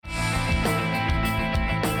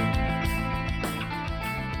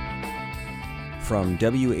From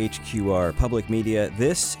WHQR Public Media,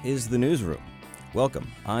 this is the Newsroom.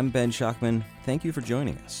 Welcome, I'm Ben Schachman. Thank you for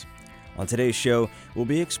joining us. On today's show, we'll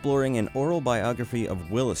be exploring an oral biography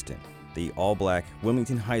of Williston, the all-black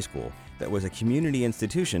Wilmington high school that was a community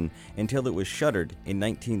institution until it was shuttered in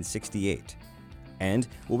 1968. And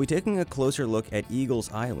we'll be taking a closer look at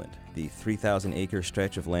Eagles Island, the 3,000-acre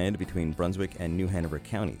stretch of land between Brunswick and New Hanover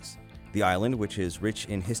counties. The island, which is rich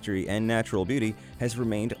in history and natural beauty, has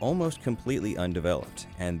remained almost completely undeveloped,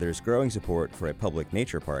 and there's growing support for a public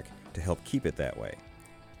nature park to help keep it that way.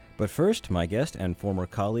 But first, my guest and former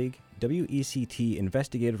colleague, WECT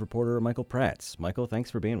investigative reporter Michael Prats. Michael,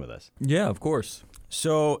 thanks for being with us. Yeah, of course.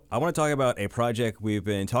 So I want to talk about a project we've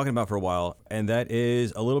been talking about for a while, and that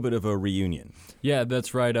is a little bit of a reunion. Yeah,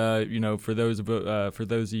 that's right. For those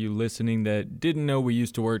of you listening that didn't know, we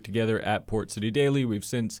used to work together at Port City Daily. We've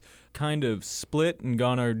since kind of split and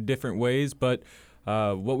gone our different ways, but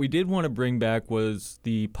what we did want to bring back was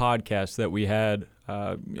the podcast that we had,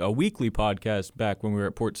 a weekly podcast back when we were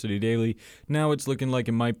at Port City Daily. Now it's looking like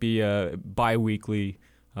it might be a bi-weekly,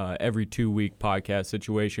 every 2-week podcast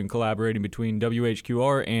situation, collaborating between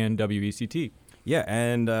WHQR and WECT. Yeah,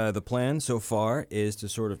 and the plan so far is to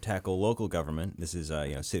sort of tackle local government. This is,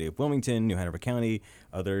 City of Wilmington, New Hanover County,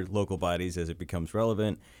 other local bodies as it becomes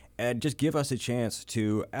relevant, and just give us a chance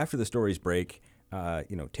to, after the stories break,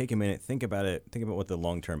 take a minute, think about it, think about what the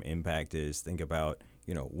long-term impact is, think about,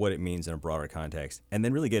 what it means in a broader context, and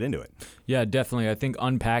then really get into it. Yeah, definitely. I think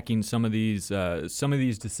unpacking some of these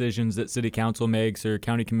decisions that city council makes or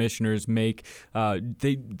county commissioners make,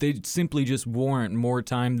 they simply just warrant more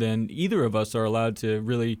time than either of us are allowed to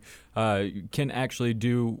really can actually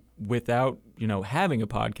do without having a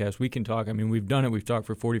podcast. We can talk. I mean, we've done it. We've talked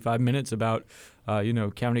for 45 minutes about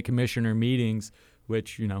county commissioner meetings,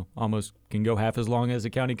 which almost can go half as long as a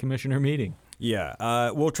county commissioner meeting.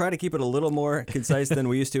 Yeah, we'll try to keep it a little more concise than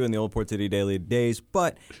we used to in the old Port City Daily days.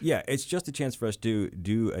 But, yeah, it's just a chance for us to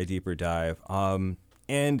do a deeper dive.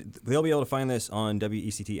 And they'll be able to find this on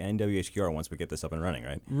WECT and WHQR once we get this up and running,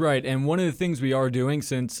 right? Right, and one of the things we are doing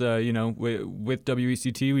since, with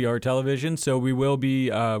WECT, we are television, so we will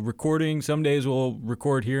be recording. Some days we'll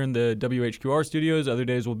record here in the WHQR studios. Other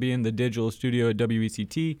days we'll be in the digital studio at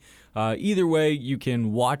WECT. Either way, you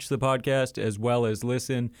can watch the podcast as well as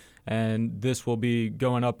listen, and this will be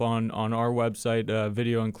going up on our website,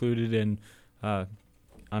 video included, and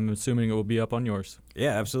I'm assuming it will be up on yours.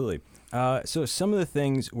 Yeah, absolutely. So some of the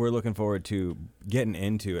things we're looking forward to getting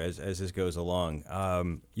into as this goes along,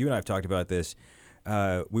 you and I have talked about this.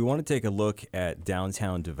 We want to take a look at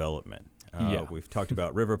downtown development. We've talked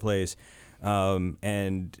about River Place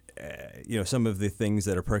and some of the things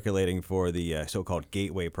that are percolating for the so-called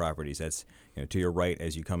gateway properties. That's to your right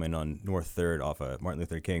as you come in on North 3rd off of Martin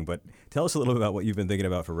Luther King. But tell us a little bit about what you've been thinking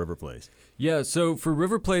about for River Place. Yeah, so for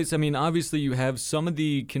River Place, I mean, obviously you have some of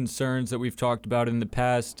the concerns that we've talked about in the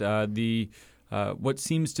past, what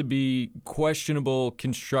seems to be questionable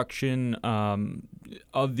construction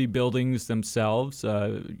of the buildings themselves.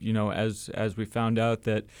 As we found out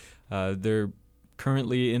that they're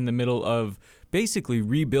currently in the middle of basically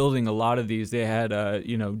rebuilding a lot of these. They had,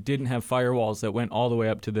 didn't have firewalls that went all the way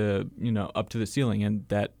up to the ceiling, and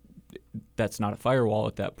that's not a firewall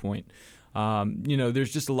at that point.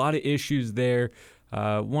 There's just a lot of issues there.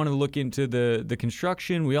 Want to look into the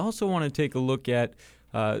construction. We also want to take a look at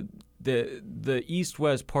the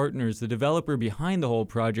East-West Partners, the developer behind the whole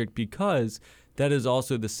project, because that is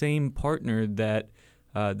also the same partner that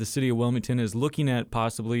the city of Wilmington is looking at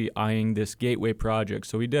possibly eyeing this gateway project.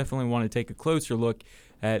 So we definitely want to take a closer look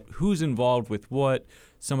at who's involved with what,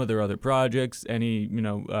 some of their other projects, any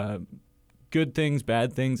good things,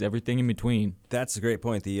 bad things, everything in between. That's a great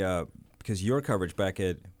point. Because your coverage back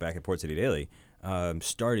at Port City Daily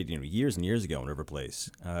started years and years ago in River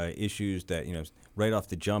Place. Issues that right off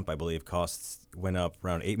the jump, I believe costs went up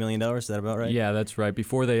around $8 million. Is that about right? Yeah, that's right.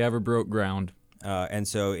 Before they ever broke ground. And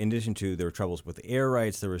so in addition to there were troubles with air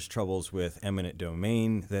rights, there was troubles with eminent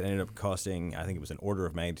domain that ended up costing, I think it was an order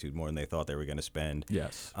of magnitude more than they thought they were going to spend.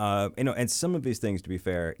 Yes. And some of these things, to be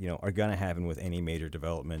fair, are going to happen with any major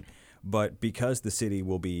development. But because the city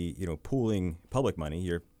will be, pooling public money,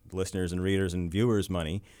 your listeners and readers and viewers'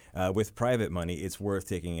 money, with private money, it's worth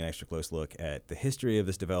taking an extra close look at the history of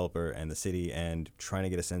this developer and the city and trying to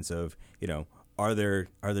get a sense of, are there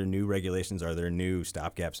new regulations? Are there new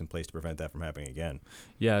stopgaps in place to prevent that from happening again?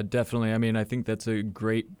 Yeah, definitely. I mean, I think that's a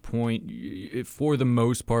great point. For the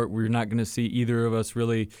most part, we're not going to see either of us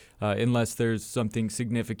really, unless there's something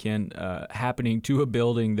significant happening to a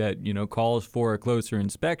building that, calls for a closer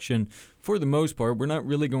inspection. For the most part, we're not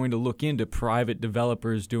really going to look into private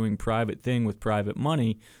developers doing private thing with private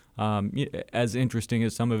money. As interesting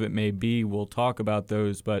as some of it may be, we'll talk about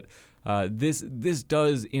those, but this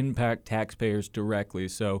does impact taxpayers directly,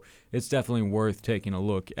 so it's definitely worth taking a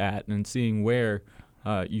look at and seeing where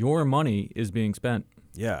your money is being spent.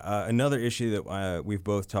 Yeah, another issue that we've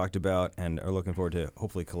both talked about and are looking forward to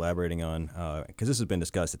hopefully collaborating on, because this has been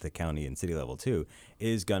discussed at the county and city level too,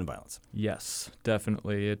 is gun violence. Yes,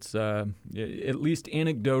 definitely. It's at least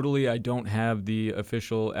anecdotally, I don't have the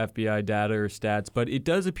official FBI data or stats, but it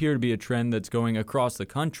does appear to be a trend that's going across the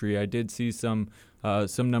country. I did see some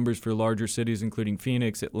numbers for larger cities, including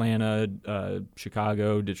Phoenix, Atlanta,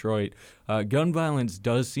 Chicago, Detroit. Gun violence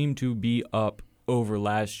does seem to be up over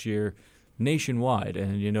last year nationwide,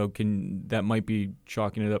 and that might be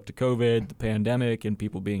chalking it up to COVID, the pandemic, and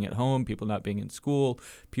people being at home, people not being in school,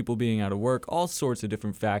 people being out of work, all sorts of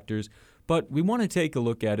different factors. But we want to take a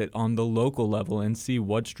look at it on the local level and see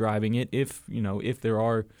what's driving it. If there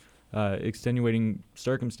are extenuating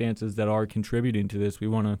circumstances that are contributing to this, we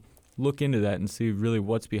want to look into that and see really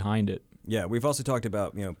what's behind it. Yeah, we've also talked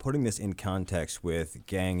about putting this in context with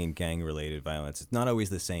gang and gang-related violence. It's not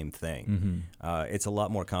always the same thing. Mm-hmm. It's a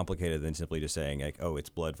lot more complicated than simply just saying it's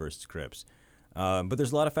blood versus Crips. But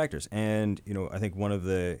there's a lot of factors, and I think one of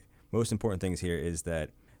the most important things here is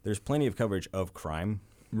that there's plenty of coverage of crime.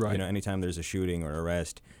 Right. Anytime there's a shooting or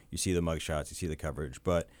arrest, you see the mugshots, you see the coverage.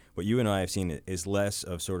 But what you and I have seen is less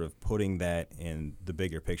of sort of putting that in the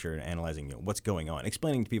bigger picture and analyzing what's going on,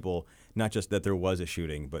 explaining to people not just that there was a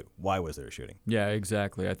shooting, but why was there a shooting. Yeah,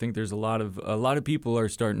 exactly. I think there's a lot of people are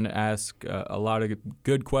starting to ask a lot of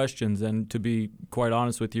good questions, and to be quite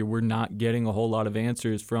honest with you, we're not getting a whole lot of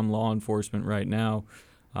answers from law enforcement right now.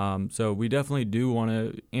 So we definitely do want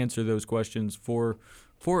to answer those questions for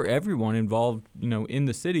everyone involved, in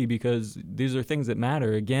the city, because these are things that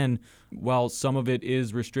matter. Again, while some of it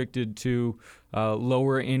is restricted to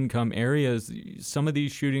lower income areas, some of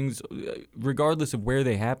these shootings, regardless of where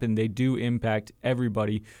they happen, they do impact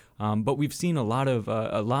everybody. But we've seen a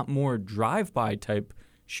lot more drive-by type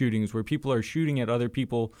shootings where people are shooting at other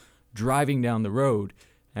people driving down the road.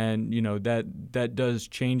 And, that does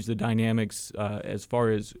change the dynamics as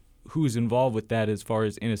far as who's involved with that as far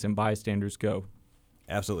as innocent bystanders go.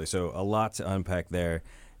 Absolutely. So a lot to unpack there.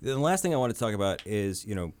 The last thing I want to talk about is,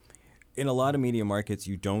 in a lot of media markets,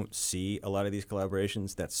 you don't see a lot of these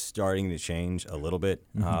collaborations. That's starting to change a little bit.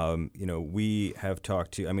 Mm-hmm. We have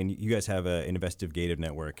talked to, you guys have an investigative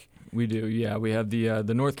network. We do, yeah. We have the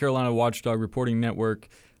North Carolina Watchdog Reporting Network.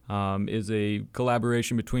 Is a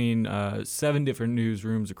collaboration between 7 different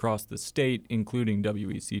newsrooms across the state, including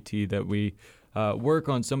WECT, that we work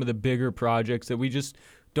on some of the bigger projects that we just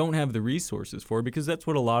don't have the resources for, because that's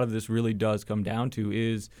what a lot of this really does come down to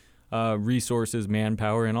is resources,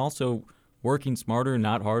 manpower, and also working smarter,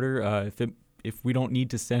 not harder. If we don't need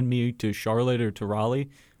to send me to Charlotte or to Raleigh,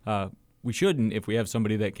 we shouldn't if we have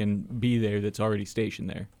somebody that can be there that's already stationed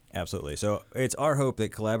there. Absolutely. So it's our hope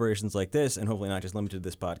that collaborations like this, and hopefully not just limited to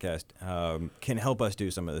this podcast, can help us do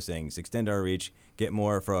some of those things, extend our reach, get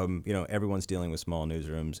more from, everyone's dealing with small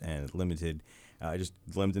newsrooms and limited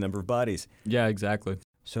number of bodies. Yeah, exactly.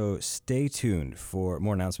 So stay tuned for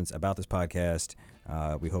more announcements about this podcast.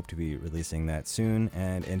 We hope to be releasing that soon.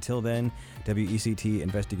 And until then, WECT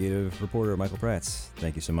investigative reporter Michael Prats,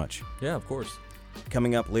 thank you so much. Yeah, of course.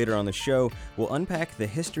 Coming up later on the show, we'll unpack the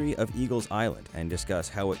history of Eagles Island and discuss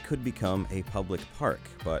how it could become a public park.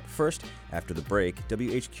 But first, after the break,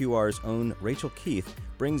 WHQR's own Rachel Keith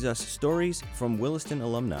brings us stories from Williston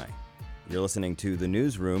alumni. You're listening to The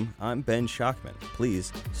Newsroom. I'm Ben Schockman.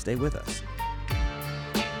 Please stay with us.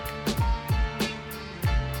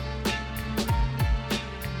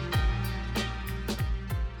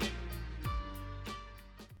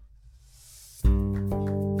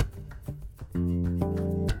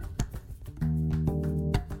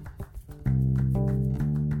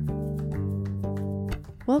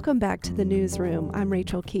 Welcome back to The Newsroom. I'm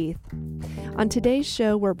Rachel Keith. On today's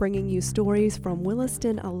show, we're bringing you stories from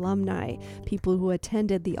Williston alumni, people who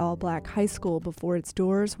attended the all-black high school before its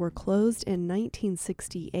doors were closed in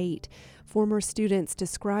 1968. Former students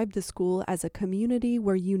described the school as a community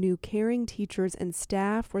where you knew caring teachers and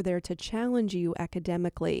staff were there to challenge you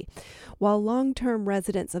academically. While long-term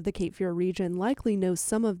residents of the Cape Fear region likely know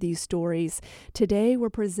some of these stories, today we're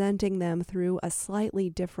presenting them through a slightly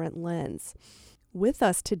different lens. With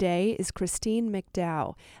us today is Christine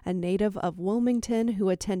McDowell, a native of Wilmington who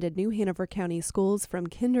attended New Hanover County schools from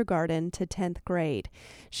kindergarten to 10th grade.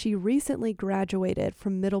 She recently graduated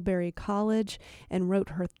from Middlebury College and wrote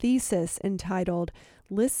her thesis entitled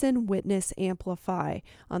Listen, Witness, Amplify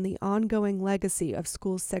on the ongoing legacy of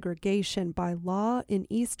school segregation by law in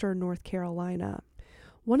Eastern North Carolina.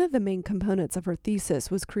 One of the main components of her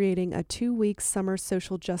thesis was creating a 2-week summer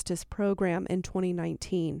social justice program in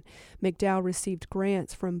 2019. McDowell received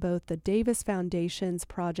grants from both the Davis Foundation's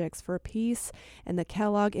Projects for Peace and the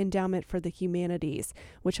Kellogg Endowment for the Humanities,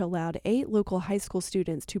 which allowed 8 local high school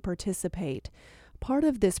students to participate. Part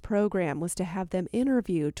of this program was to have them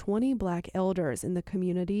interview 20 Black elders in the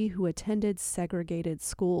community who attended segregated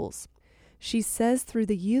schools. She says through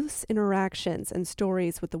the youth's interactions and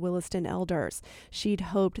stories with the Williston elders, she'd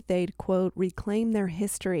hoped they'd, quote, reclaim their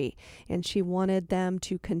history, and she wanted them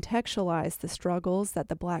to contextualize the struggles that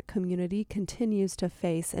the Black community continues to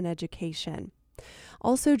face in education.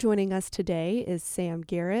 Also joining us today is Sam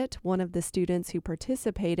Garrett, one of the students who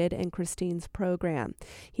participated in Christine's program.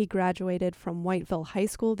 He graduated from Whiteville High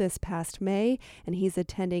School this past May, and he's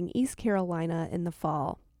attending East Carolina in the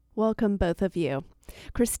fall. Welcome, both of you.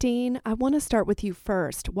 Christine, I want to start with you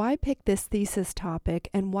first. Why pick this thesis topic,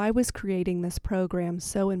 and why was creating this program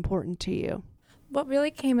so important to you? What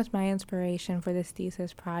really came as my inspiration for this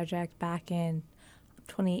thesis project back in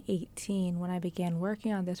 2018 when I began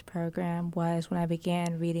working on this program was when I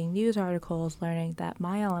began reading news articles learning that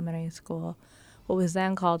my elementary school, what was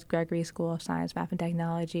then called Gregory School of Science, Math, and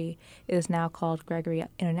Technology, is now called Gregory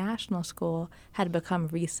International School, had become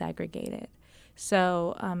resegregated.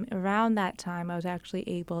 So around that time, I was actually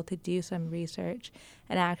able to do some research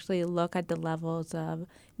and actually look at the levels of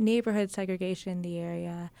neighborhood segregation in the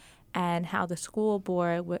area and how the school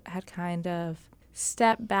board had kind of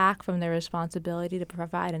stepped back from their responsibility to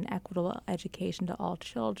provide an equitable education to all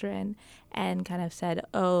children and kind of said,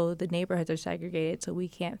 oh, the neighborhoods are segregated, so we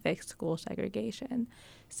can't fix school segregation.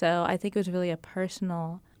 So I think it was really a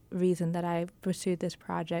personal reason that I pursued this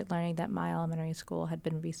project, learning that my elementary school had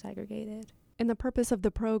been resegregated. And the purpose of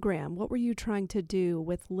the program, what were you trying to do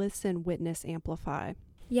with Listen, Witness, Amplify?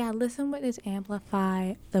 Yeah, Listen, Witness,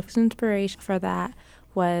 Amplify. The inspiration for that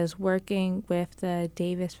was working with the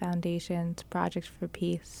Davis Foundation's Projects for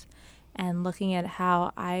Peace and looking at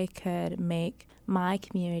how I could make my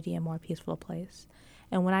community a more peaceful place.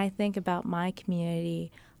 And when I think about my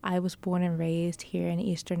community, I was born and raised here in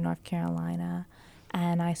Eastern North Carolina.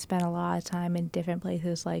 And I spent a lot of time in different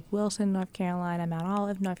places like Williston, North Carolina, Mount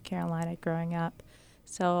Olive, North Carolina, growing up.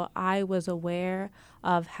 So I was aware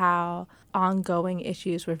of how ongoing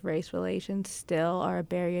issues with race relations still are a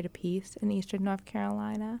barrier to peace in Eastern North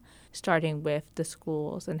Carolina, starting with the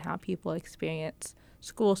schools and how people experience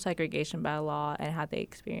school segregation by law and how they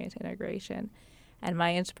experience integration. And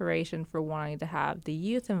my inspiration for wanting to have the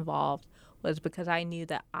youth involved was because I knew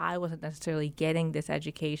that I wasn't necessarily getting this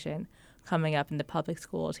education coming up in the public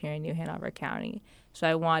schools here in New Hanover County. So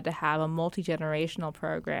I wanted to have a multi-generational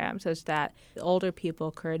program such that the older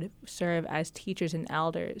people could serve as teachers and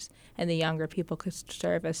elders, and the younger people could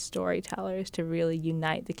serve as storytellers to really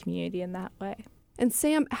unite the community in that way. And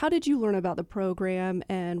Sam, how did you learn about the program,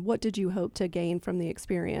 and what did you hope to gain from the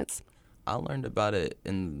experience? I learned about it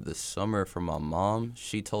in the summer from my mom.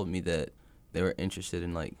 She told me that they were interested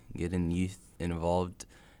in getting youth involved,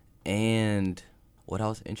 and what I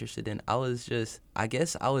was interested in, I was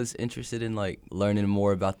interested in learning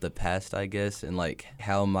more about the past, I guess, and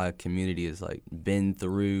how my community has been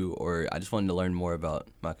through, or I just wanted to learn more about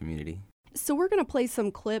my community. So we're going to play some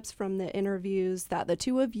clips from the interviews that the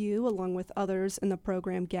two of you, along with others in the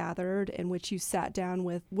program, gathered, in which you sat down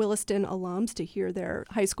with Williston alums to hear their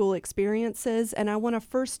high school experiences. And I want to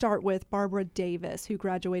first start with Barbara Davis, who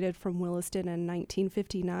graduated from Williston in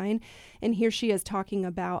 1959. And here she is talking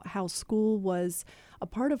about how school was a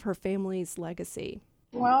part of her family's legacy.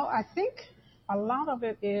 Well, I think a lot of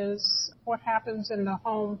it is what happens in the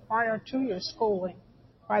home prior to your schooling.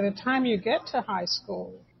 By the time you get to high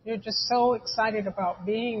school, you're just so excited about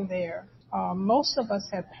being there. Most of us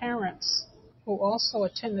had parents who also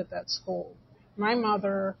attended that school. My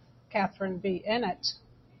mother, Catherine B. Ennett,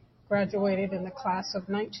 graduated in the class of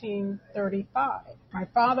 1935. My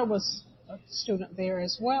father was a student there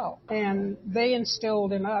as well, and they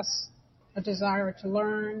instilled in us a desire to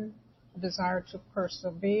learn, a desire to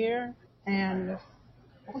persevere, and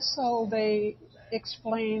also they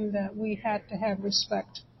explained that we had to have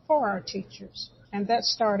respect for our teachers. And that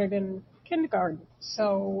started in kindergarten.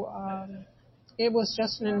 So it was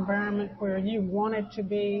just an environment where you wanted to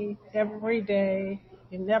be every day.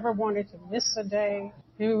 You never wanted to miss a day.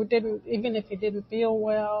 You didn't, even if you didn't feel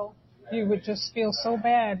well, you would just feel so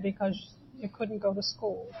bad because you couldn't go to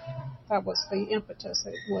school. That was the impetus.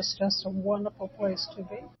 It was just a wonderful place to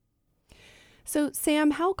be. So,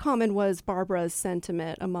 Sam, how common was Barbara's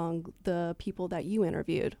sentiment among the people that you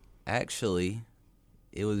interviewed? Actually,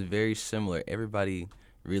 it was very similar. Everybody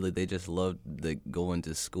really, they just loved going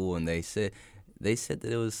to school, and they said that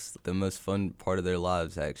it was the most fun part of their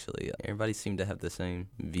lives, actually. Everybody seemed to have the same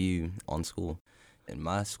view on school. In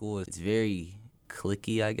my school, it's very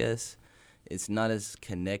cliquey, I guess. It's not as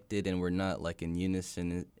connected, and we're not like in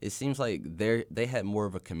unison. It seems like they had more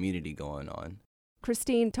of a community going on.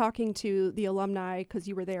 Christine, talking to the alumni, because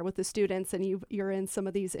you were there with the students and you're in some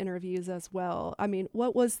of these interviews as well. I mean,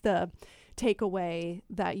 what was the takeaway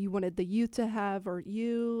that you wanted the youth to have or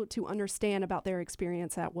you to understand about their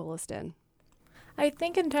experience at Williston? I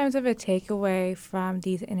think in terms of a takeaway from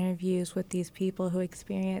these interviews with these people who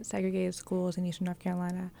experience segregated schools in Eastern North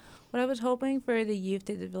Carolina, what I was hoping for the youth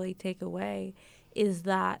to really take away is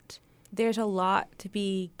that there's a lot to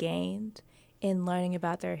be gained in learning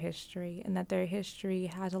about their history, and that their history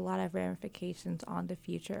has a lot of ramifications on the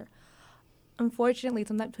future. Unfortunately,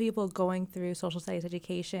 sometimes people going through social studies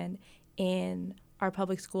education in our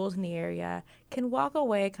public schools in the area can walk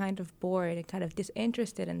away kind of bored and kind of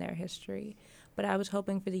disinterested in their history. But I was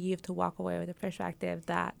hoping for the youth to walk away with a perspective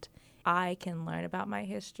that I can learn about my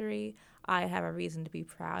history, I have a reason to be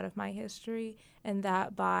proud of my history, and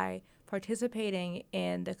that by participating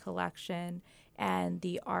in the collection and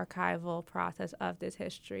the archival process of this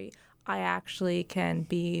history, I actually can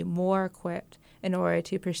be more equipped in order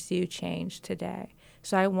to pursue change today.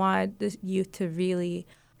 So I want the youth to really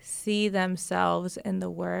see themselves in the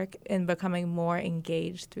work and becoming more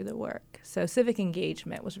engaged through the work. So civic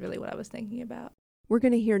engagement was really what I was thinking about. We're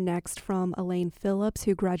going to hear next from Elaine Phillips,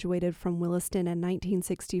 who graduated from Williston in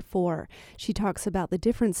 1964. She talks about the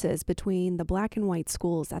differences between the black and white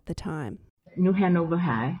schools at the time. New Hanover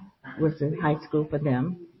High was a high school for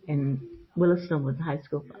them, and Williston was a high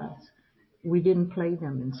school for us. We didn't play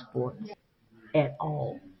them in sports at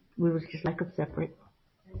all. We was just like a separate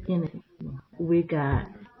entity. We got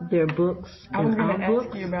their books I was and going to our ask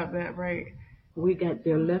books. you about that, right? We got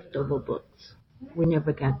their leftover books. We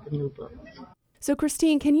never got the new books. So,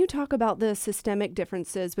 Christine, can you talk about the systemic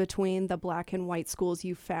differences between the black and white schools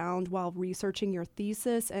you found while researching your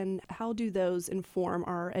thesis, and how do those inform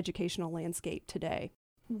our educational landscape today?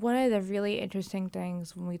 One of the really interesting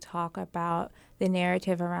things when we talk about the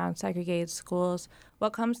narrative around segregated schools,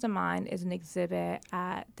 what comes to mind is an exhibit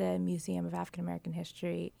at the Museum of African American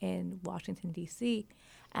History in Washington, D.C.,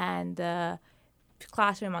 and the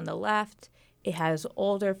classroom on the left, it has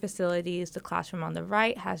older facilities. The classroom on the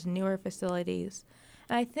right has newer facilities.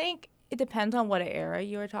 And I think it depends on what era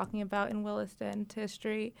you are talking about in Williston's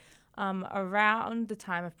history. Around the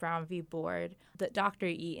time of Brown v. Board, Dr.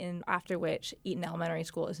 Eaton, after which Eaton Elementary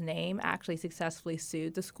School is named, actually successfully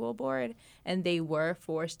sued the school board, and they were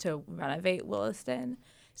forced to renovate Williston.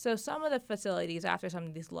 So some of the facilities after some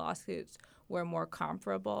of these lawsuits were more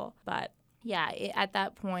comparable. But yeah, at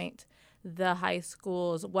that point, the high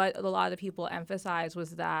schools, what a lot of the people emphasized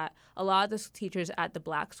was that a lot of the teachers at the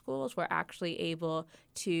black schools were actually able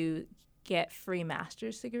to get free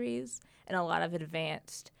master's degrees and a lot of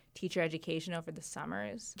advanced teacher education over the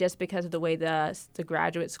summers. Just because of the way the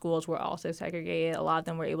graduate schools were also segregated, a lot of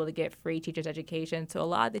them were able to get free teacher's education. So a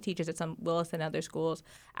lot of the teachers at some Williston and other schools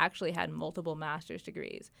actually had multiple master's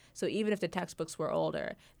degrees. So even if the textbooks were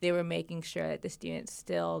older, they were making sure that the students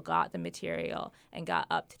still got the material and got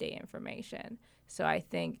up-to-date information. So I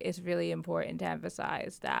think it's really important to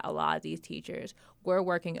emphasize that a lot of these teachers were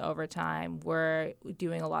working overtime, were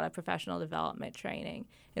doing a lot of professional development training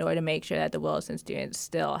in order to make sure that the Williston students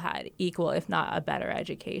still had equal, if not a better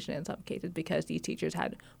education in some cases, because these teachers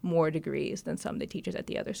had more degrees than some of the teachers at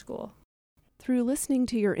the other school. Through listening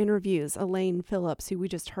to your interviews, Elaine Phillips, who we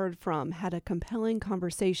just heard from, had a compelling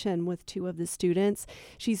conversation with two of the students.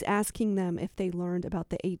 She's asking them if they learned about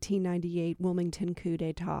the 1898 Wilmington coup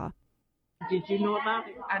d'etat. Did you know about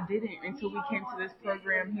it? I didn't until we came to this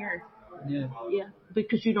program here. Yeah,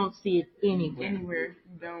 because you don't see it anywhere. Anywhere.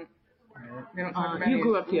 You don't. They don't talk about it. You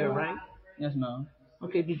grew up here, right? Yes, ma'am.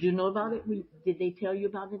 Okay, did you know about it? Did they tell you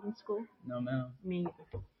about it in school? No, ma'am. Me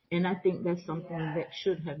either. And I think that's something that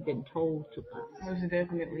should have been told to us. Most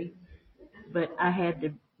definitely. But I had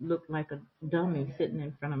to look like a dummy sitting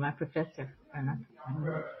in front of my professor.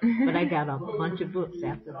 But I got a bunch of books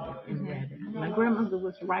after that and read it. My grandmother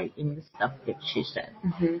was right in the stuff that she said.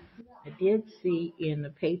 Mm-hmm. I did see in the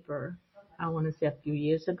paper, I want to say a few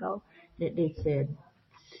years ago, that they said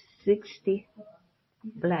 60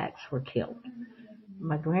 blacks were killed.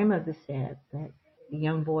 My grandmother said that The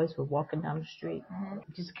young boys were walking down the street.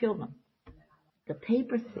 Just killed them. The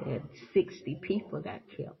paper said 60 people got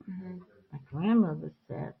killed. My grandmother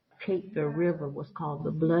said Cape Fear River was called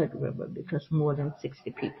the Blood River because more than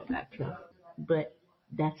 60 people got killed. But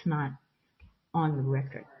that's not on the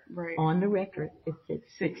record. Right. On the record, it said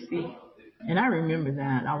 60. And I remember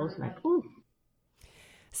that. I was like, ooh.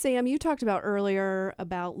 Sam, you talked about earlier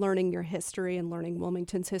about learning your history and learning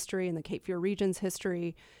Wilmington's history and the Cape Fear region's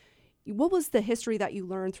history. What was the history that you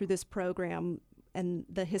learned through this program and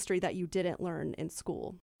the history that you didn't learn in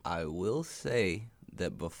school? I will say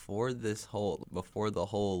that before the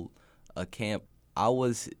whole camp, I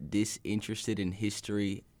was disinterested in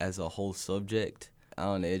history as a whole subject. I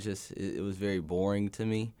don't know, it was very boring to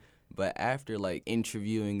me. But after like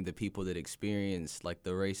interviewing the people that experienced like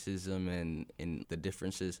the racism and the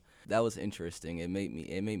differences, that was interesting.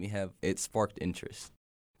 It sparked interest.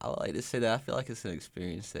 I would like to say that I feel like it's an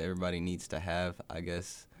experience that everybody needs to have, I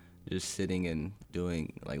guess, just sitting and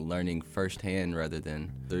doing, like learning firsthand rather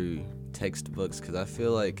than through textbooks, because I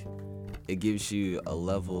feel like it gives you a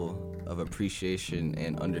level of appreciation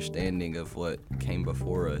and understanding of what came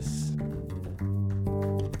before us.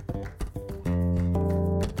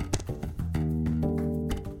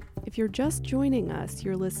 If you're just joining us,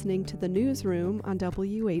 you're listening to the Newsroom on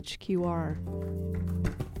WHQR.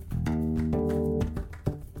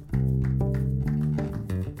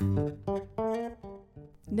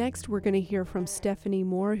 Next, we're going to hear from Stephanie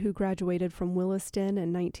Moore, who graduated from Williston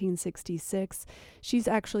in 1966. She's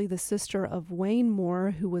actually the sister of Wayne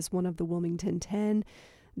Moore, who was one of the Wilmington 10.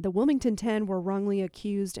 The Wilmington 10 were wrongly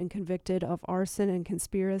accused and convicted of arson and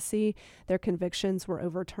conspiracy. Their convictions were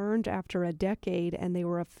overturned after a decade, and they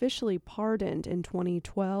were officially pardoned in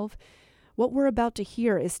 2012. What we're about to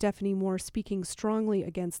hear is Stephanie Moore speaking strongly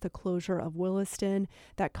against the closure of Williston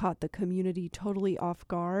that caught the community totally off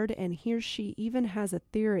guard, and here she even has a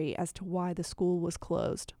theory as to why the school was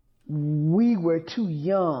closed. We were too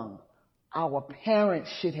young. Our parents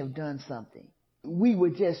should have done something. We were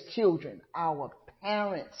just children. Our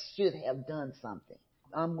parents should have done something.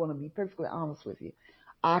 I'm going to be perfectly honest with you.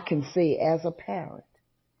 I can say as a parent,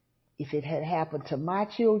 if it had happened to my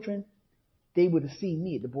children, they would have seen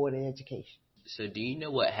me at the Board of Education. So do you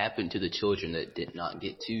know what happened to the children that did not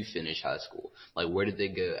get to finish high school? Like, where did they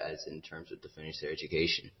go as in terms of to finish their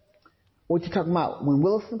education? What you talking about? When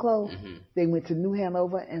Williston closed, they went to New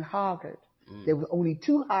Hanover and Harvard. There were only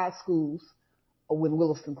 2 high schools when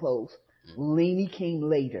Williston closed. Laney came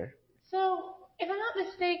later. So, if I'm not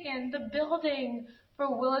mistaken, the building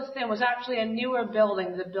for Williston was actually a newer building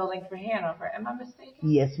than the building for Hanover. Am I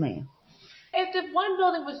mistaken? Yes, ma'am. If the one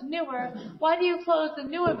building was newer, why do you close the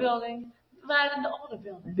newer building rather than the older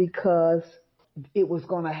building? Because it was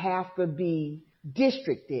going to have to be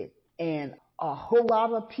districted, and a whole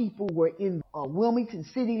lot of people were in Wilmington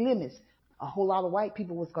city limits. A whole lot of white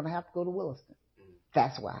people was going to have to go to Williston.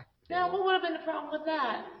 That's why. Now, what would have been the problem with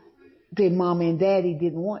that? Their mom and daddy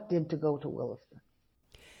didn't want them to go to Williston.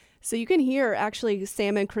 So you can hear actually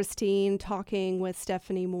Sam and Christine talking with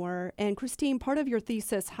Stephanie Moore. And Christine, part of your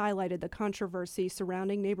thesis highlighted the controversy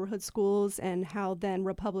surrounding neighborhood schools and how then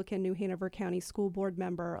Republican New Hanover County School Board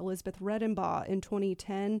member Elizabeth Redenbaugh in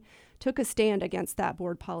 2010 took a stand against that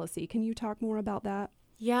board policy. Can you talk more about that?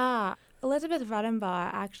 Yeah. Elizabeth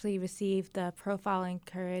Redenbaugh actually received the Profiling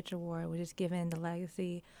Courage Award, which is given the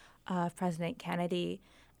legacy of President Kennedy.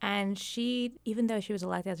 And she, even though she was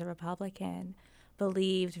elected as a Republican,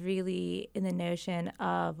 believed really in the notion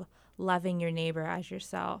of loving your neighbor as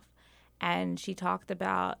yourself. And she talked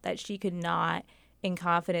about that she could not, in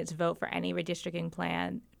confidence, vote for any redistricting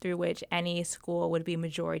plan through which any school would be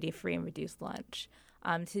majority free and reduced lunch.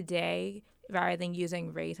 Today, rather than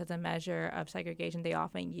using race as a measure of segregation, they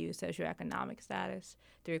often use socioeconomic status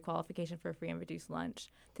through qualification for free and reduced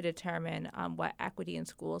lunch to determine what equity in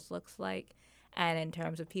schools looks like. And in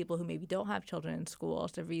terms of people who maybe don't have children in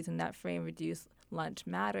schools, the reason that free and reduced lunch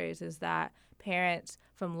matters is that parents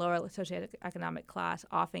from lower socioeconomic class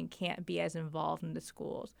often can't be as involved in the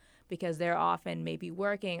schools because they're often maybe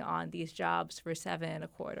working on these jobs for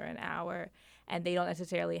 $7.25 an hour, and they don't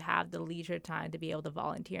necessarily have the leisure time to be able to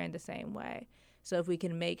volunteer in the same way. So if we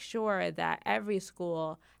can make sure that every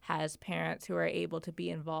school has parents who are able to be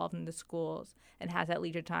involved in the schools and has that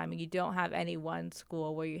leisure time, and you don't have any one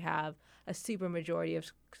school where you have a super majority of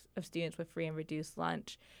students with free and reduced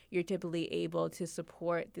lunch, you're typically able to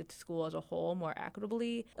support the school as a whole more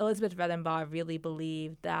equitably. Elizabeth Redenbaugh really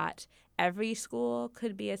believed that every school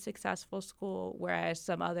could be a successful school, whereas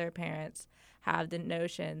some other parents have the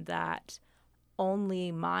notion that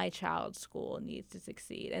only my child's school needs to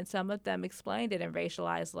succeed. And some of them explained it in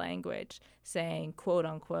racialized language, saying, quote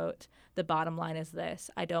unquote, the bottom line is this: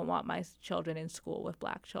 I don't want my children in school with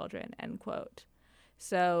black children, end quote.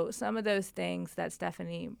 So some of those things that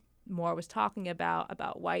Stephanie Moore was talking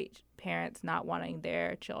about white parents not wanting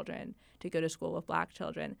their children to go to school with black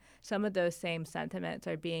children, some of those same sentiments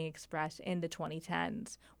are being expressed in the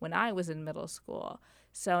 2010s when I was in middle school.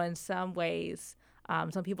 So in some ways,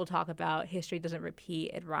 some people talk about history doesn't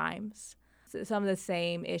repeat, it rhymes. So some of the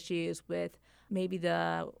same issues with maybe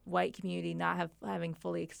the white community not having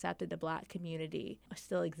fully accepted the black community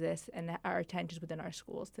still exist and are tensions within our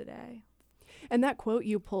schools today. And that quote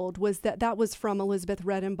you pulled, that was from Elizabeth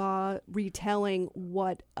Redenbaugh retelling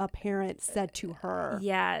what a parent said to her.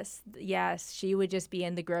 Yes. She would just be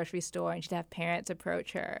in the grocery store and she'd have parents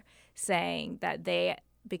approach her saying that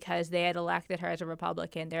because they had elected her as a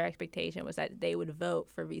Republican, their expectation was that they would vote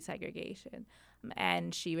for resegregation.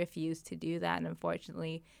 And she refused to do that. And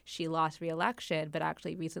unfortunately, she lost re-election. But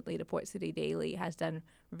actually, recently, the Port City Daily has done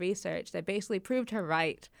research that basically proved her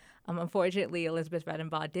right. Unfortunately, Elizabeth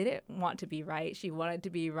Redenbaugh didn't want to be right. She wanted to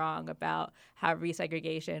be wrong about how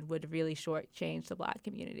resegregation would really shortchange the black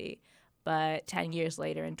community. But 10 years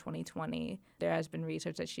later, in 2020, there has been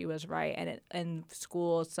research that she was right. And in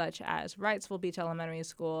schools such as Wrightsville Beach Elementary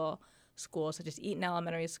School, schools such as Eaton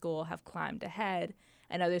Elementary School have climbed ahead,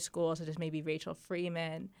 and other schools such as maybe Rachel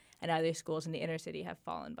Freeman and other schools in the inner city have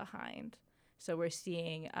fallen behind. So we're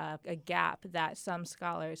seeing a gap that some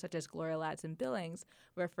scholars, such as Gloria Ladson Billings,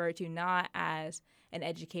 refer to not as an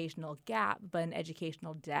educational gap, but an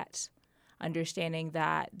educational debt. Understanding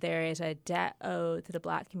that there is a debt owed to the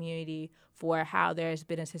black community for how there has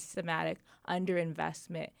been a systematic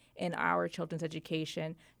underinvestment in our children's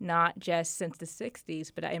education, not just since the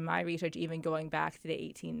 60s, but in my research, even going back to the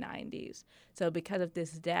 1890s. So because of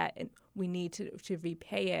this debt, we need to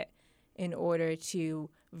repay it in order to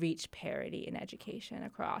reach parity in education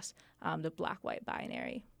across the black-white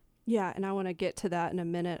binary. Yeah, and I want to get to that in a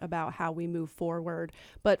minute about how we move forward.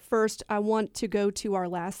 But first, I want to go to our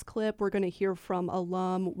last clip. We're going to hear from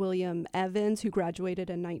alum William Evans, who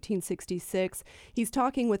graduated in 1966. He's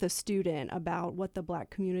talking with a student about what the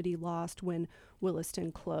black community lost when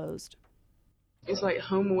Williston closed. It's like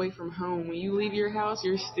home away from home. When you leave your house,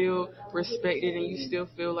 you're still respected and you still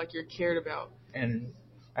feel like you're cared about. And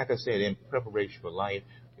like I said, in preparation for life,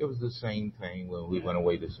 it was the same thing when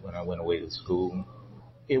I went away to school.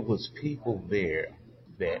 It was people there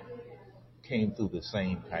that came through the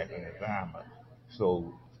same type of environment.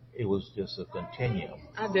 So it was just a continuum.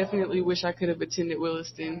 I definitely wish I could have attended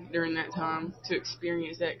Williston during that time to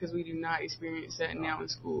experience that, because we do not experience that now in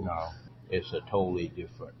school. No, it's a totally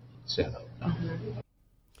different setup. Mm-hmm.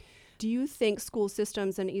 Do you think school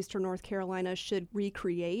systems in Eastern North Carolina should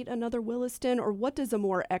recreate another Williston, or what does a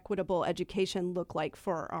more equitable education look like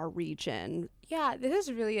for our region? Yeah, this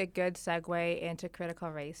is really a good segue into critical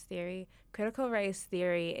race theory. Critical race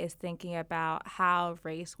theory is thinking about how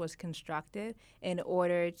race was constructed in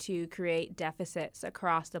order to create deficits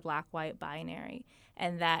across the black-white binary,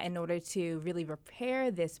 and that in order to really repair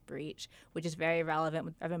this breach, which is very relevant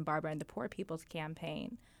with Reverend Barber and the Poor People's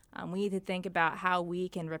Campaign, we need to think about how we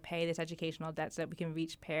can repay this educational debt so that we can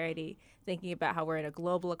reach parity, thinking about how we're in a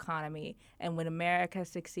global economy, and when America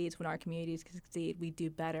succeeds, when our communities succeed, we do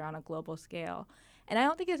better on a global scale. And I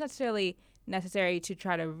don't think it's necessary to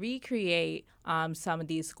try to recreate some of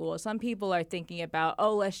these schools. Some people are thinking about,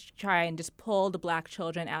 let's try and just pull the black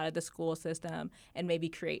children out of the school system and maybe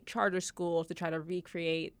create charter schools to try to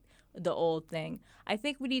recreate the old thing. I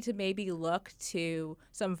think we need to maybe look to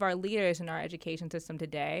some of our leaders in our education system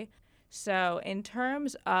today. So in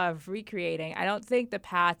terms of recreating, I don't think the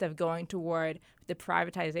path of going toward the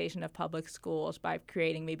privatization of public schools by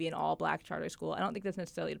creating maybe an all-black charter school, I don't think that's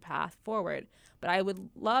necessarily the path forward. But I would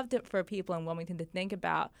love for people in Wilmington to think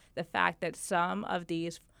about the fact that some of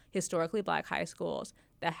these historically black high schools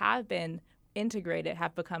that have been integrated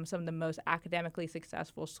have become some of the most academically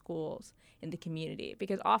successful schools in the community,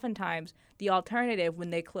 because oftentimes the alternative when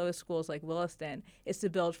they close schools like Williston is to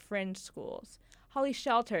build fringe schools. Holly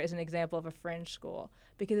Shelter is an example of a fringe school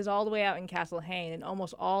because it's all the way out in Castle Hayne and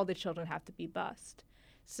almost all the children have to be bused.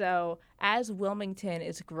 So as Wilmington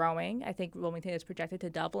is growing, I think Wilmington is projected to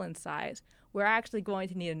double in size, we're actually going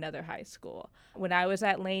to need another high school. When I was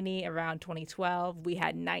at Laney around 2012, we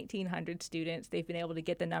had 1,900 students. They've been able to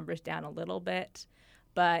get the numbers down a little bit.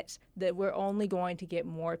 but that we're only going to get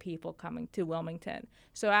more people coming to Wilmington.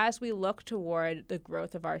 So as we look toward the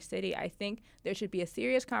growth of our city, I think there should be a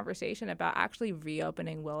serious conversation about actually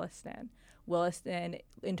reopening Williston. Williston,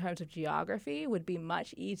 in terms of geography, would be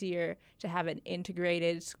much easier to have an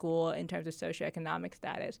integrated school in terms of socioeconomic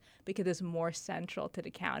status because it's more central to the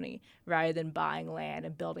county rather than buying land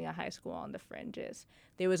and building a high school on the fringes.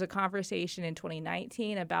 There was a conversation in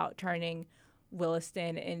 2019 about turning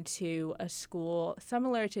Williston into a school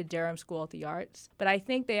similar to Durham School of the Arts. But I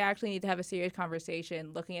think they actually need to have a serious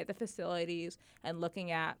conversation looking at the facilities and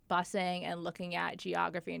looking at busing and looking at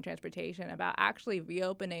geography and transportation about actually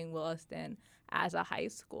reopening Williston as a high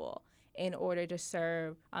school in order to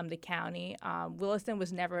serve the county. Williston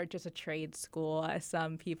was never just a trade school, as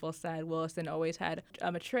some people said. Williston always had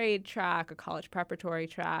a trade track, a college preparatory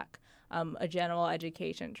track, a general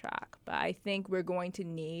education track. But I think we're going to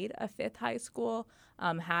need a fifth high school.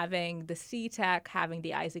 Having the C-Tech, having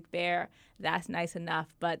the Isaac Bear, that's nice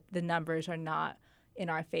enough, but the numbers are not in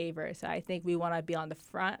our favor. So I think we want to be on the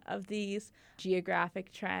front of these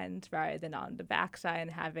geographic trends rather than on the backside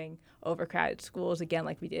and having overcrowded schools again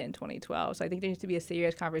like we did in 2012. So I think there needs to be a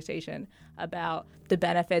serious conversation about the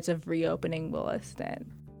benefits of reopening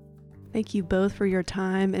Williston. Thank you both for your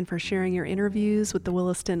time and for sharing your interviews with the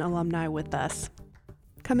Williston alumni with us.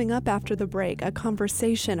 Coming up after the break, a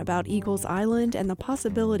conversation about Eagles Island and the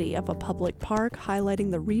possibility of a public park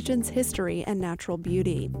highlighting the region's history and natural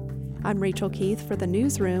beauty. I'm Rachel Keith for the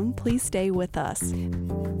Newsroom. Please stay with us.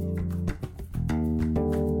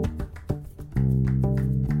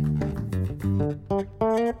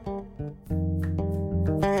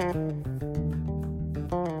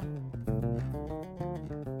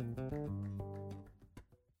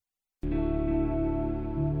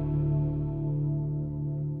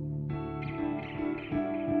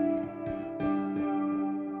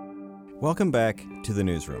 Welcome back to the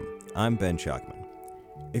Newsroom. I'm Ben Shockman.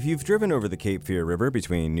 If you've driven over the Cape Fear River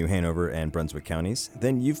between New Hanover and Brunswick counties,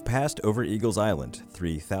 then you've passed over Eagles Island,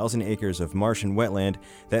 3,000 acres of marsh and wetland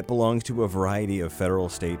that belongs to a variety of federal,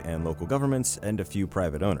 state, and local governments and a few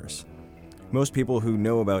private owners. Most people who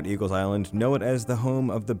know about Eagles Island know it as the home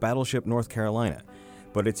of the battleship North Carolina,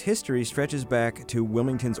 but its history stretches back to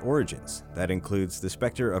Wilmington's origins. That includes the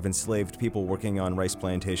specter of enslaved people working on rice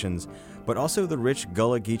plantations, but also the rich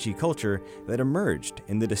Gullah Geechee culture that emerged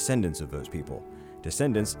in the descendants of those people.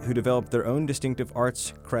 Descendants who developed their own distinctive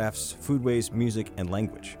arts, crafts, foodways, music, and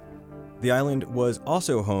language. The island was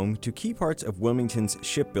also home to key parts of Wilmington's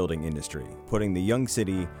shipbuilding industry, putting the young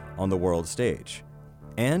city on the world stage.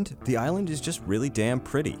 And the island is just really damn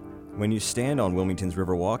pretty. When you stand on Wilmington's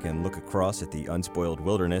Riverwalk and look across at the unspoiled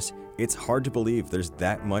wilderness, it's hard to believe there's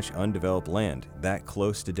that much undeveloped land that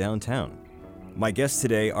close to downtown. My guests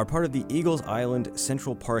today are part of the Eagles Island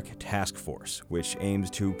Central Park Task Force, which aims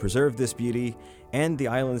to preserve this beauty and the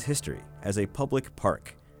island's history as a public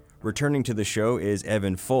park. Returning to the show is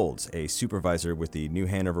Evan Folds, a supervisor with the New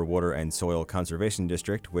Hanover Water and Soil Conservation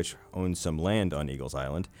District, which owns some land on Eagles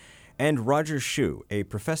Island, and Roger Shue, a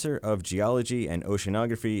professor of geology and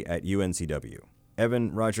oceanography at UNCW.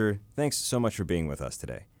 Evan, Roger, thanks so much for being with us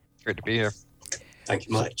today. Great to be here. Thank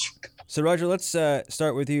you much. So Roger, let's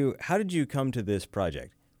start with you. How did you come to this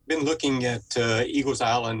project? Been looking at Eagles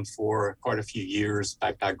Island for quite a few years. In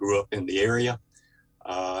fact, I grew up in the area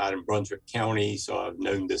out in Brunswick County, so I've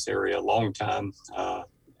known this area a long time.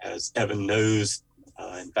 As Evan knows,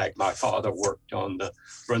 in fact, my father worked on the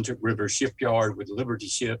Brunswick River shipyard with Liberty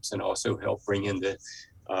ships and also helped bring in the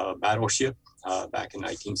battleship back in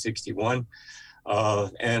 1961.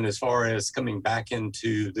 And as far as coming back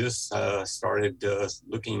into this, started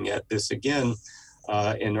looking at this again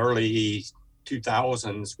in early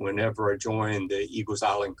 2000s whenever I joined the Eagles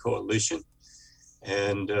Island Coalition.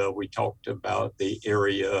 And we talked about the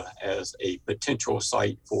area as a potential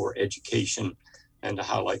site for education and to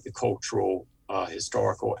highlight the cultural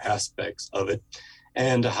historical aspects of it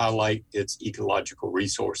and to highlight its ecological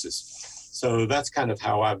resources. So that's kind of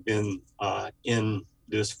how I've been in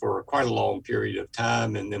this for quite a long period of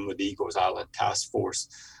time. And then with the Eagles Island Task Force,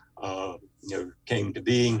 came to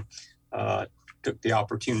being, took the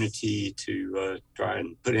opportunity to try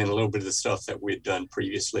and put in a little bit of the stuff that we had done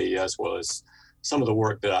previously, as well as some of the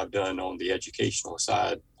work that I've done on the educational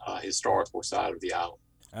side, historical side of the island.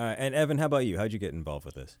 And Evan, how about you? How'd you get involved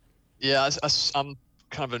with this? Yeah, I'm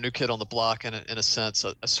kind of a new kid on the block in a sense.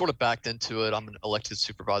 I sort of backed into it. I'm an elected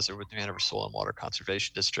supervisor with New Hanover Soil and Water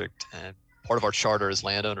Conservation District, and part of our charter is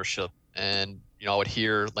land ownership. And, I would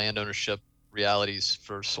hear land ownership realities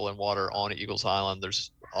for soil and water on Eagles Island. There's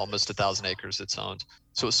almost 1,000 acres it's owned.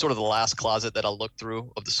 So it's sort of the last closet that I looked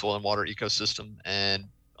through of the soil and water ecosystem. And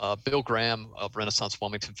Bill Graham of Renaissance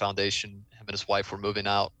Wilmington Foundation, him and his wife were moving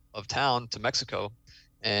out of town to Mexico.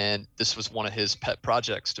 And this was one of his pet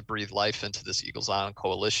projects, to breathe life into this Eagles Island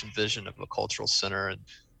Coalition vision of a cultural center and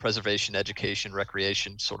preservation, education,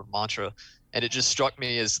 recreation sort of mantra. And it just struck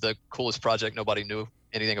me as the coolest project nobody knew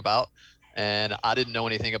anything about. And I didn't know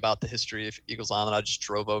anything about the history of Eagles Island. I just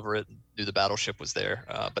drove over it and knew the battleship was there,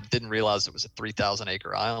 but didn't realize it was a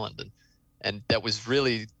 3,000-acre island. And that was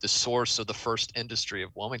really the source of the first industry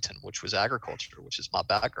of Wilmington, which was agriculture, which is my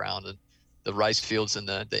background. And the rice fields and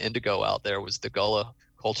the indigo out there was the Gullah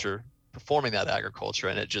culture performing that agriculture,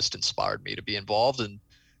 and it just inspired me to be involved. And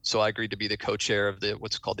so I agreed to be the co-chair of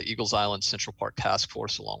what's called the Eagles Island Central Park Task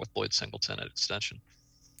Force, along with Lloyd Singleton at Extension.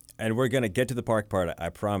 And we're going to get to the park part, I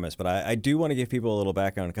promise, but I do want to give people a little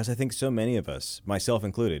background, because I think so many of us, myself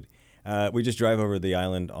included, we just drive over the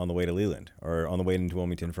island on the way to Leland or on the way into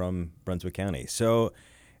Wilmington from Brunswick County. So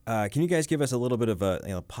can you guys give us a little bit of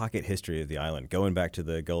a pocket history of the island, going back to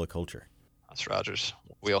the Gullah culture? That's Roger's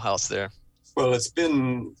wheelhouse there. Well, it's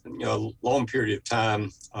been a long period of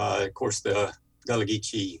time. Of course, the Gullah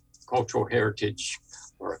Geechee cultural heritage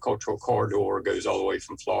or cultural corridor goes all the way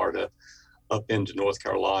from Florida up into North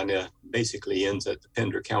Carolina, basically ends at the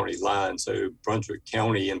Pender County line. So Brunswick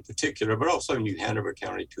County in particular, but also New Hanover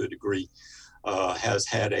County to a degree, has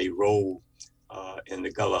had a role in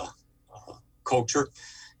the Gullah culture.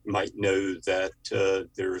 You might know that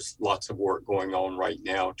there's lots of work going on right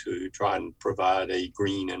now to try and provide a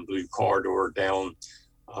green and blue corridor down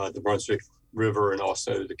the Brunswick River and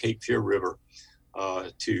also the Cape Fear River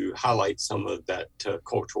to highlight some of that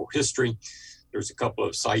cultural history. There's a couple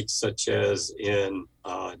of sites such as in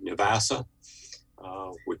Navassa,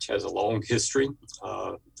 which has a long history.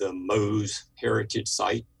 The Mose Heritage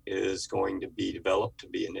Site is going to be developed to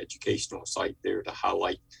be an educational site there to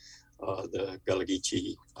highlight the Gullah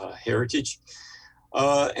Geechee heritage.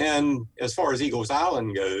 And as far as Eagles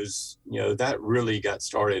Island goes, that really got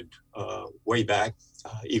started way back.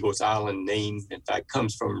 Eagles Island name, in fact,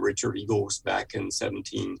 comes from Richard Eagles back in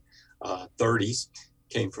 1730s.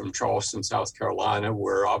 Came from Charleston, South Carolina,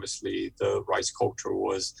 where obviously the rice culture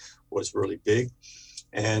was really big,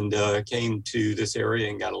 and came to this area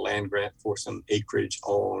and got a land grant for some acreage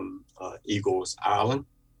on Eagles Island.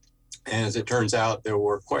 And as it turns out, there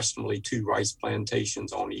were questionably 2 rice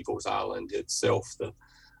plantations on Eagles Island itself, the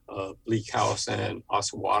Bleak House and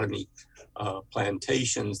Osawatomie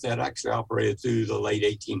plantations that actually operated through the late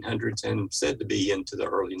 1800s and said to be into the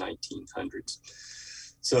early 1900s.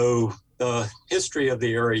 So the history of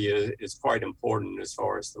the area is quite important as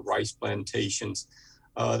far as the rice plantations.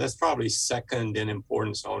 That's probably second in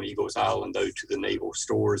importance on Eagles Island, though, to the naval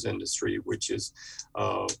stores industry, which is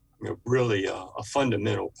really a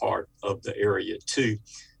fundamental part of the area, too.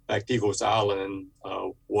 In fact, Eagles Island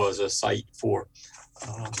was a site for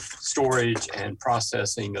storage and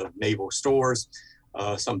processing of naval stores.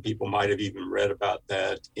 Some people might have even read about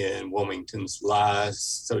that in Wilmington's lies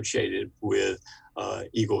associated with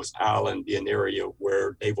Eagles Island being an area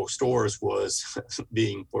where naval stores was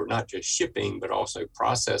being for not just shipping, but also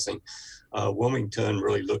processing. Wilmington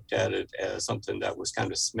really looked at it as something that was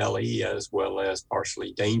kind of smelly as well as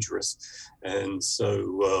partially dangerous. And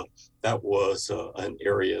so that was an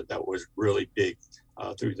area that was really big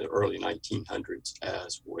through the early 1900s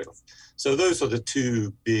as well. So those are the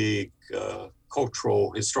 2 big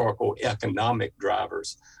cultural, historical, economic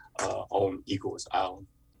drivers on Eagles Island.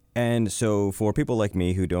 And so for people like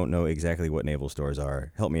me who don't know exactly what naval stores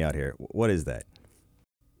are, help me out here. What is that?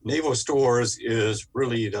 Naval stores is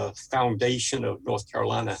really the foundation of North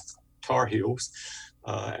Carolina Tar Heels.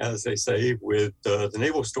 As they say, with the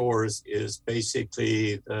naval stores is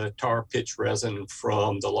basically the tar pitch resin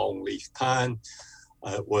from the longleaf pine.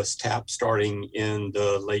 It was tapped starting in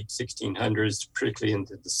the late 1600s, particularly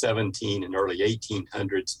into the 17 and early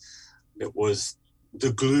 1800s. It was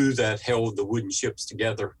the glue that held the wooden ships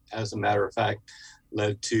together, as a matter of fact,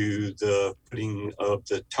 led to the putting of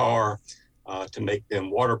the tar to make them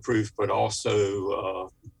waterproof, but also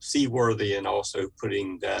seaworthy, and also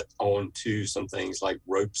putting that onto some things like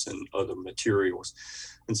ropes and other materials.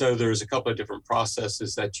 And so there's a couple of different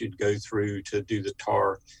processes that you'd go through to do the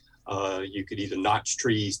tar. You could either notch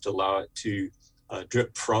trees to allow it to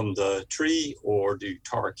drip from the tree, or do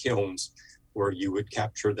tar kilns where you would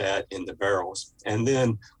capture that in the barrels. And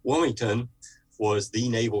then Wilmington was the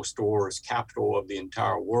naval stores capital of the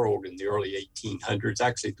entire world in the early 1800s,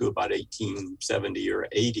 actually through about 1870 or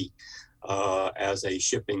 80 as a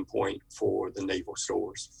shipping point for the naval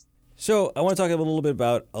stores. So I want to talk a little bit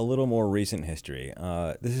about a little more recent history.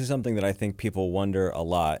 This is something that I think people wonder a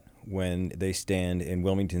lot when they stand in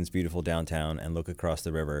Wilmington's beautiful downtown and look across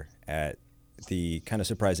the river at the kind of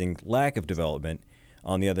surprising lack of development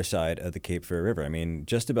on the other side of the Cape Fear River. I mean,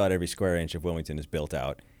 just about every square inch of Wilmington is built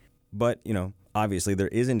out. But, obviously there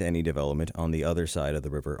isn't any development on the other side of the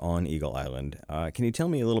river on Eagle Island. Can you tell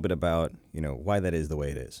me a little bit about, why that is the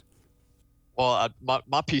way it is? Well,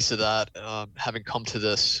 my piece of that, having come to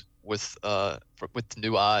this with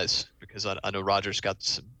new eyes, because I know Roger's got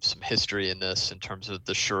some history in this in terms of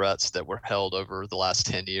the charrettes that were held over the last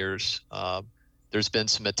 10 years. There's been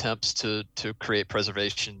some attempts to create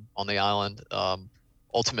preservation on the island.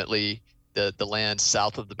 Ultimately, the land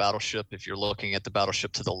south of the battleship, if you're looking at the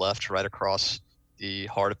battleship to the left, right across the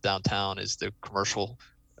heart of downtown, is the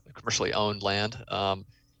commercially owned land.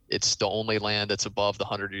 It's the only land that's above the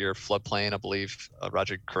 100-year floodplain, I believe.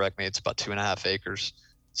 Roger, correct me, it's about 2.5 acres.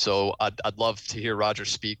 So I'd love to hear Roger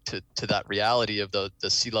speak to that reality of the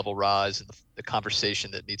sea level rise and the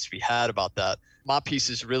conversation that needs to be had about that. My piece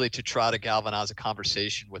is really to try to galvanize a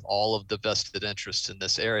conversation with all of the vested interests in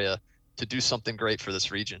this area to do something great for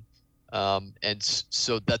this region. And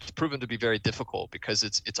so that's proven to be very difficult because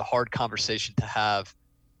it's a hard conversation to have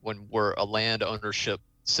when we're a land ownership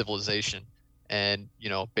civilization. And,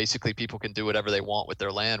 basically people can do whatever they want with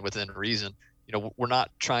their land within reason. We're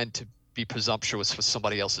not trying to be presumptuous with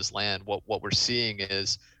somebody else's land. What we're seeing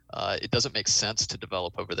is it doesn't make sense to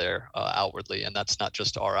develop over there outwardly, and that's not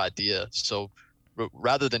just our idea. So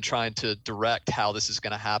rather than trying to direct how this is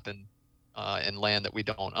going to happen in land that we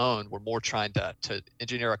don't own, we're more trying to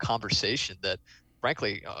engineer a conversation that,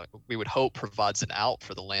 frankly, we would hope provides an out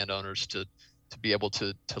for the landowners to be able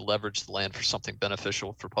to leverage the land for something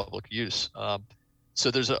beneficial for public use. So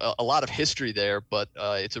there's a lot of history there, but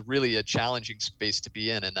it's really a challenging space to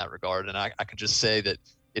be in that regard. And I can just say that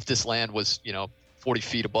if this land was, 40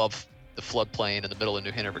 feet above the floodplain in the middle of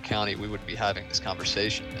New Hanover County, we wouldn't be having this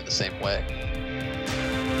conversation in the same way.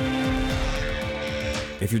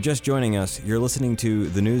 If you're just joining us, you're listening to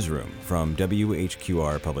The Newsroom from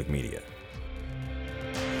WHQR Public Media.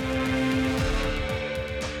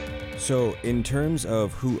 So in terms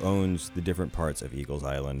of who owns the different parts of Eagles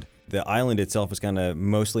Island, the island itself is kind of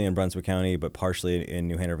mostly in Brunswick County, but partially in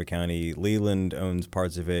New Hanover County. Leland owns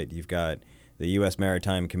parts of it. You've got the U.S.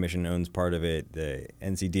 Maritime Commission owns part of it, the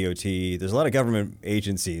NCDOT. There's a lot of government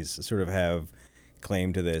agencies that sort of have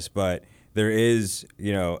claim to this, but there is,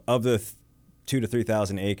 of the 2,000 to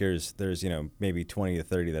 3,000 acres, there's, maybe 20 to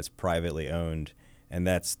 30 that's privately owned, and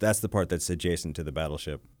that's the part that's adjacent to the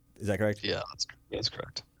battleship. Is that correct? Yeah, that's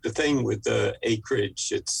correct. The thing with the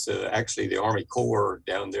acreage, it's actually the Army Corps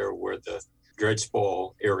down there where the dredge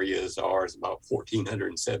spoil areas are is about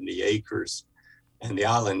 1,470 acres. And the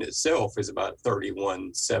island itself is about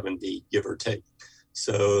 3,170, give or take.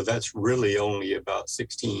 So that's really only about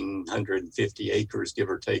 1,650 acres, give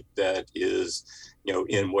or take, that is,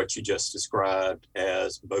 in what you just described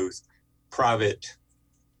as both private,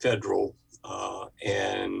 federal,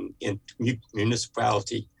 and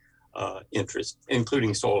municipality interest,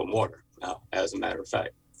 including soil and water, as a matter of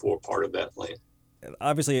fact, for part of that land.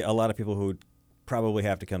 Obviously, a lot of people who probably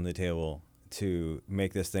have to come to the table to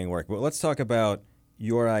make this thing work. But let's talk about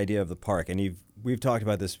your idea of the park. And we've talked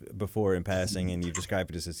about this before in passing, and you've described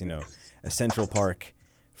it as a central park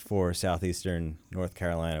for southeastern North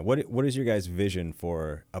Carolina. What is your guys' vision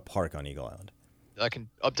for a park on Eagle Island? I can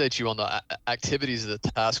update you on the activities of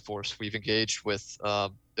the task force. We've engaged with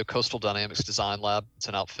the Coastal Dynamics Design Lab. It's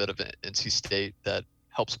an outfit of NC State that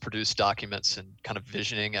helps produce documents and kind of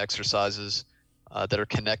visioning exercises that are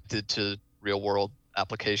connected to real-world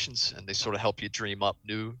applications, and they sort of help you dream up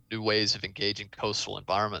new ways of engaging coastal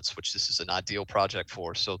environments, which this is an ideal project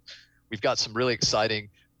for. So we've got some really exciting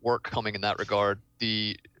work coming in that regard.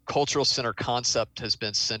 The cultural center concept has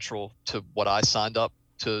been central to what I signed up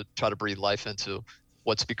to try to breathe life into.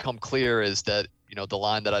 What's become clear is that the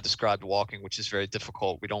line that I described walking, which is very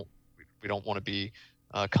difficult, we don't want to be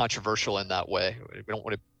controversial in that way. We don't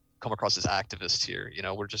want to come across as activists here.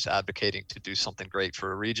 We're just advocating to do something great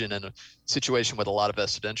for a region and a situation with a lot of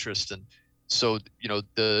vested interest. And so,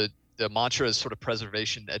 the mantra is sort of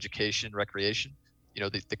preservation, education, recreation.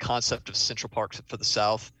 The concept of Central Park for the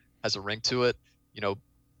South has a ring to it.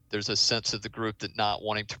 There's a sense of the group that not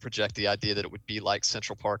wanting to project the idea that it would be like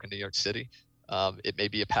Central Park in New York City. It may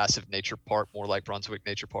be a passive nature park, more like Brunswick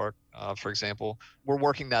Nature Park, for example. We're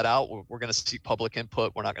working that out. We're going to seek public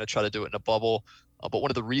input. We're not going to try to do it in a bubble. But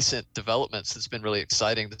one of the recent developments that's been really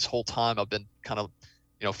exciting this whole time, I've been kind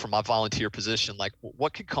of, from my volunteer position, like,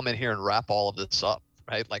 what could come in here and wrap all of this up,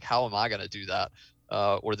 right? Like, how am I going to do that?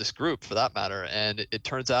 Or this group, for that matter. And it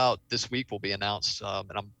turns out this week will be announced,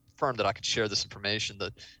 and I'm confirmed that I could share this information,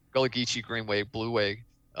 the Gullah Geechee Greenway Blueway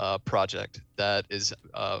project that is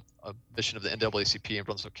a mission of the NAACP in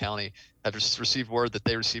Brunswick County, have received word that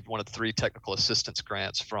they received one of 3 technical assistance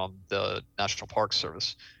grants from the National Park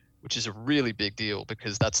Service, which is a really big deal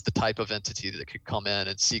because that's the type of entity that could come in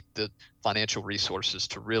and seek the financial resources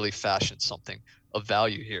to really fashion something of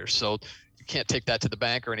value here. So you can't take that to the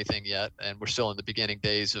bank or anything yet, and we're still in the beginning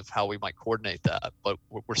days of how we might coordinate that, but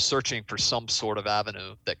we're searching for some sort of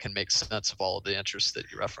avenue that can make sense of all of the interests that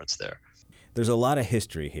you referenced there. There's a lot of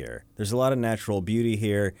history here. There's a lot of natural beauty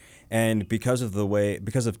here, and because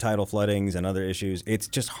of tidal floodings and other issues, it's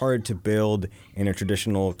just hard to build in a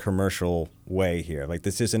traditional commercial way here. Like,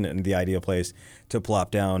 this isn't the ideal place to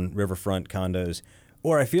plop down riverfront condos,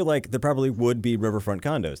 or I feel like there probably would be riverfront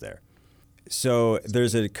condos there. So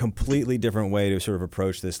there's a completely different way to sort of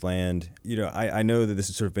approach this land. You know, I know that this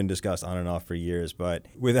has sort of been discussed on and off for years, but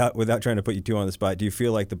without trying to put you too on the spot, do you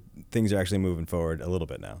feel like the things are actually moving forward a little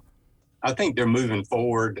bit now? I think they're moving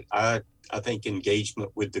forward. I think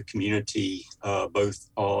engagement with the community, both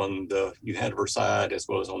on the New Hanover side as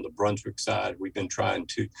well as on the Brunswick side, we've been trying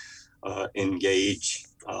to engage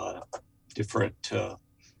different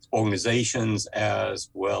organizations as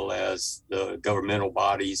well as the governmental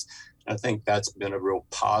bodies. I think that's been a real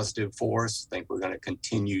positive for us. I think we're going to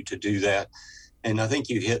continue to do that. And I think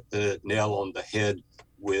you hit the nail on the head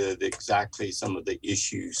with exactly some of the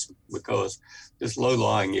issues, because this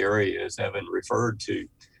low-lying area, as Evan referred to,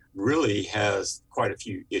 really has quite a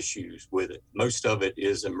few issues with it. Most of it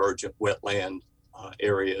is emergent wetland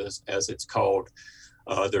areas, as it's called.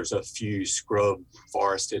 There's a few scrub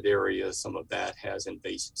forested areas. Some of that has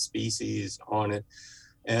invasive species on it.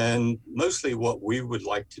 And mostly what we would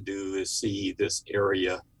like to do is see this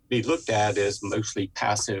area be looked at as mostly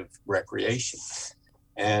passive recreation,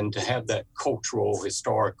 and to have that cultural,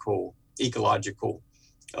 historical, ecological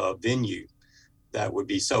venue that would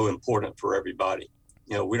be so important for everybody.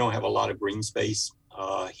 You know, we don't have a lot of green space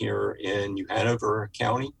here in New Hanover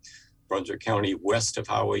County. Brunswick County west of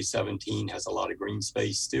Highway 17 has a lot of green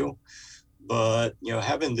space still. But, you know,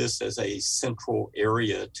 having this as a central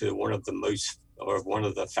area to one of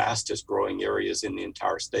the fastest growing areas in the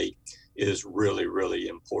entire state is really, really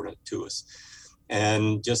important to us.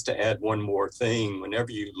 And just to add one more thing,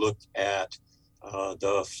 whenever you look at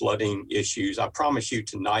the flooding issues, I promise you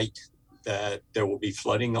tonight that there will be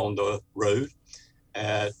flooding on the road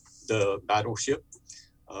at the battleship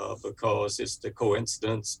because it's the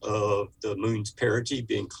coincidence of the moon's perigee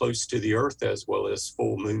being close to the earth as well as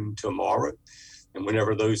full moon tomorrow. And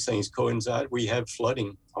whenever those things coincide, we have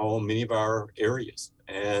flooding on many of our areas.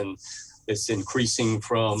 And it's increasing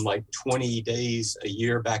from like 20 days a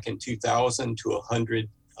year back in 2000 to 100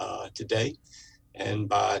 today. And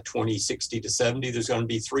by 2060 to 70, there's going to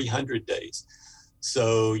be 300 days.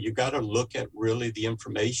 So you've got to look at really the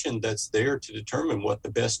information that's there to determine what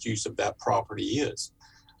the best use of that property is.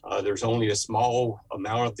 There's only a small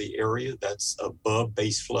amount of the area that's above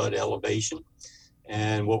base flood elevation.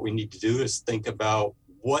 And what we need to do is think about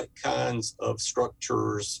what kinds of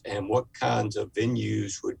structures and what kinds of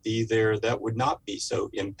venues would be there that would not be so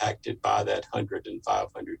impacted by that 100 and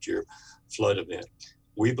 500 year flood event.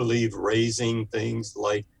 We believe raising things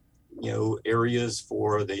like, you know, areas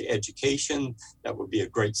for the education that would be a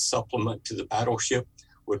great supplement to the battleship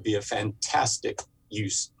would be a fantastic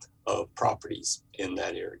use of properties in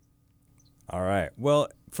that area. All right. Well,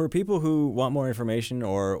 for people who want more information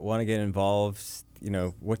or want to get involved, you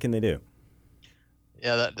know, what can they do?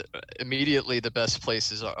 Yeah, immediately the best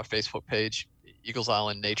place is our Facebook page. Eagles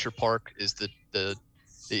Island Nature Park is the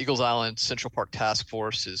Eagles Island Central Park Task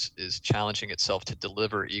Force is challenging itself to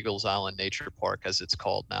deliver Eagles Island Nature Park, as it's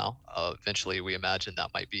called now. Eventually, we imagine that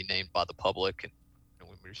might be named by the public, and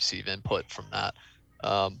we receive input from that.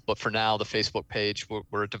 But for now, the Facebook page,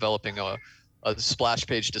 we're developing a splash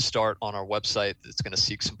page to start on our website that's going to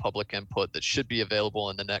seek some public input that should be available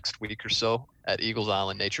in the next week or so at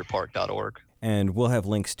eaglesislandnaturepark.org. And we'll have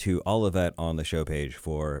links to all of that on the show page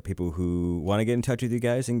for people who want to get in touch with you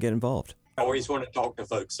guys and get involved. I always want to talk to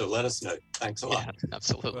folks, so let us know. Thanks a lot. Yeah,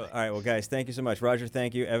 absolutely. Well, all right, well, guys, thank you so much. Roger,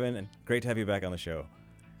 thank you. Evan, and great to have you back on the show.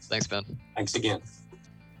 Thanks, Ben. Thanks again.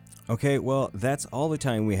 Okay, well, that's all the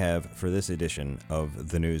time we have for this edition of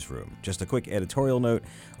The Newsroom. Just a quick editorial note.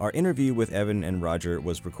 Our interview with Evan and Roger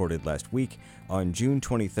was recorded last week on June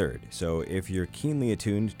 23rd, so if you're keenly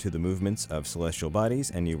attuned to the movements of celestial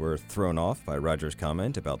bodies and you were thrown off by Roger's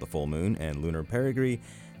comment about the full moon and lunar perigee,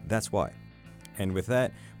 that's why. And with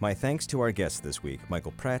that, my thanks to our guests this week,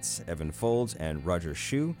 Michael Pratz, Evan Folds, and Roger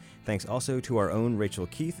Shue. Thanks also to our own Rachel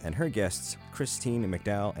Keith and her guests, Christine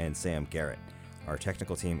McDowell and Sam Garrett. Our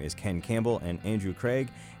technical team is Ken Campbell and Andrew Craig.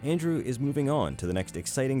 Andrew is moving on to the next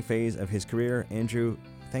exciting phase of his career. Andrew,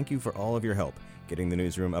 thank you for all of your help getting the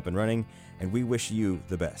newsroom up and running, and we wish you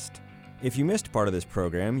the best. If you missed part of this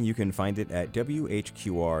program, you can find it at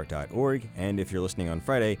whqr.org, and if you're listening on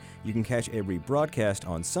Friday, you can catch a rebroadcast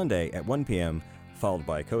on Sunday at 1 p.m., followed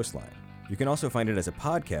by Coastline. You can also find it as a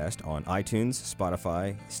podcast on iTunes,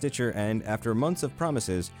 Spotify, Stitcher, and after months of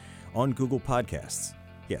promises, on Google Podcasts.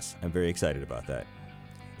 Yes, I'm very excited about that.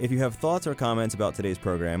 If you have thoughts or comments about today's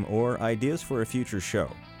program or ideas for a future show,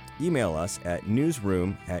 email us at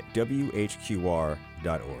newsroom@whqr.org.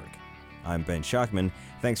 I'm Ben Schachman.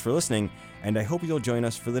 Thanks for listening, and I hope you'll join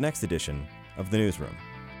us for the next edition of The Newsroom.